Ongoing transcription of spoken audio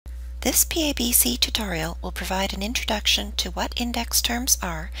This PABC tutorial will provide an introduction to what index terms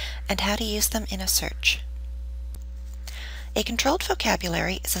are and how to use them in a search. A controlled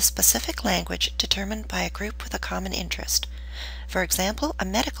vocabulary is a specific language determined by a group with a common interest. For example, a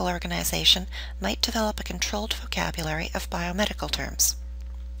medical organization might develop a controlled vocabulary of biomedical terms.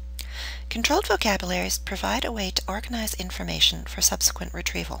 Controlled vocabularies provide a way to organize information for subsequent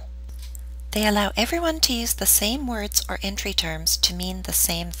retrieval. They allow everyone to use the same words or entry terms to mean the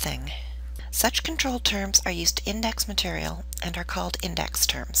same thing. Such controlled terms are used to index material and are called index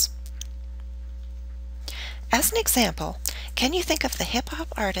terms. As an example, can you think of the hip-hop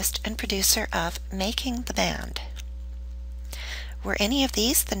artist and producer of Making the Band? Were any of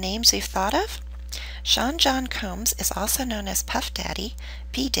these the names you've thought of? Sean John Combs is also known as Puff Daddy,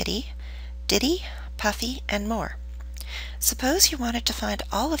 P. Diddy, Diddy, Puffy, and more. Suppose you wanted to find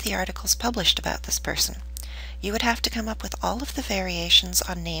all of the articles published about this person. You would have to come up with all of the variations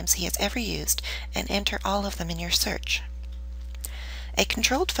on names he has ever used and enter all of them in your search. A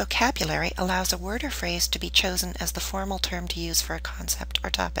controlled vocabulary allows a word or phrase to be chosen as the formal term to use for a concept or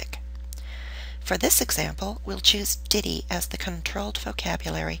topic. For this example, we'll choose Diddy as the controlled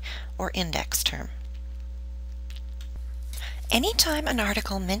vocabulary or index term. Anytime an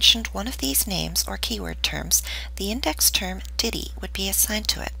article mentioned one of these names or keyword terms, the index term Diddy would be assigned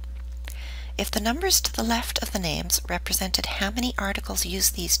to it. If the numbers to the left of the names represented how many articles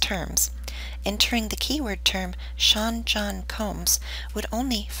use these terms, entering the keyword term Sean John Combs would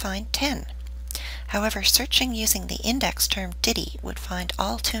only find 10. However, searching using the index term Diddy would find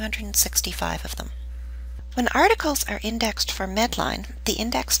all 265 of them. When articles are indexed for Medline, the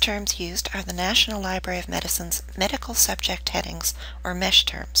index terms used are the National Library of Medicine's medical subject headings, or MESH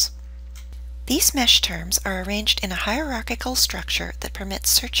terms. These MESH terms are arranged in a hierarchical structure that permits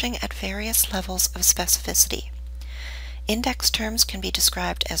searching at various levels of specificity. Index terms can be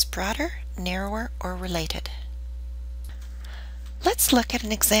described as broader, narrower, or related. Let's look at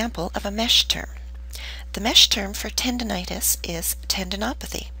an example of a MESH term. The MESH term for tendinitis is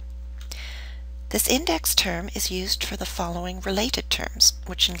tendinopathy. This index term is used for the following related terms,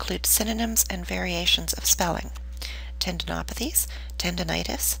 which include synonyms and variations of spelling: tendinopathies,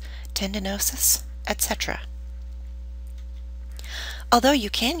 tendinitis, tendinosis, etc. Although you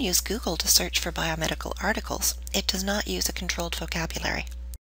can use Google to search for biomedical articles, it does not use a controlled vocabulary.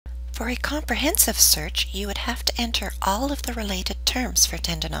 For a comprehensive search, you would have to enter all of the related terms for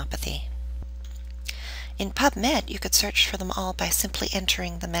tendinopathy. In PubMed, you could search for them all by simply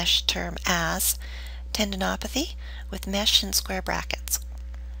entering the MESH term as tendinopathy with MESH in square brackets.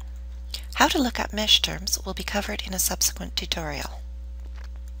 How to look up MESH terms will be covered in a subsequent tutorial.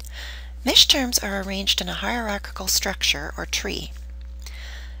 MESH terms are arranged in a hierarchical structure or tree.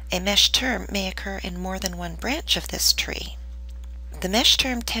 A MESH term may occur in more than one branch of this tree. The MESH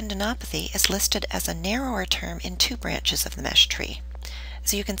term tendinopathy is listed as a narrower term in 2 branches of the MESH tree.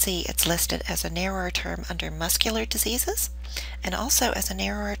 As you can see, it's listed as a narrower term under muscular diseases and also as a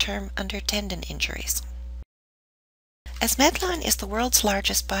narrower term under tendon injuries. As Medline is the world's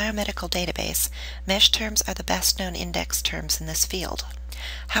largest biomedical database, MESH terms are the best known index terms in this field.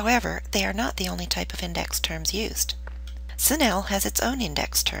 However, they are not the only type of index terms used. CINAHL has its own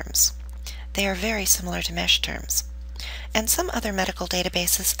index terms. They are very similar to MESH terms. And some other medical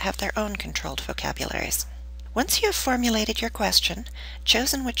databases have their own controlled vocabularies. Once you have formulated your question,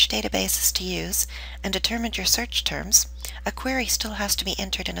 chosen which databases to use, and determined your search terms, a query still has to be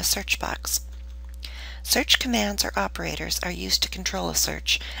entered in a search box. Search commands or operators are used to control a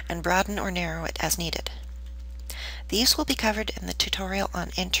search and broaden or narrow it as needed. These will be covered in the tutorial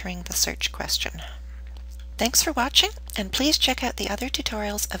on entering the search question. Thanks for watching, and please check out the other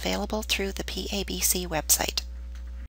tutorials available through the PABC website.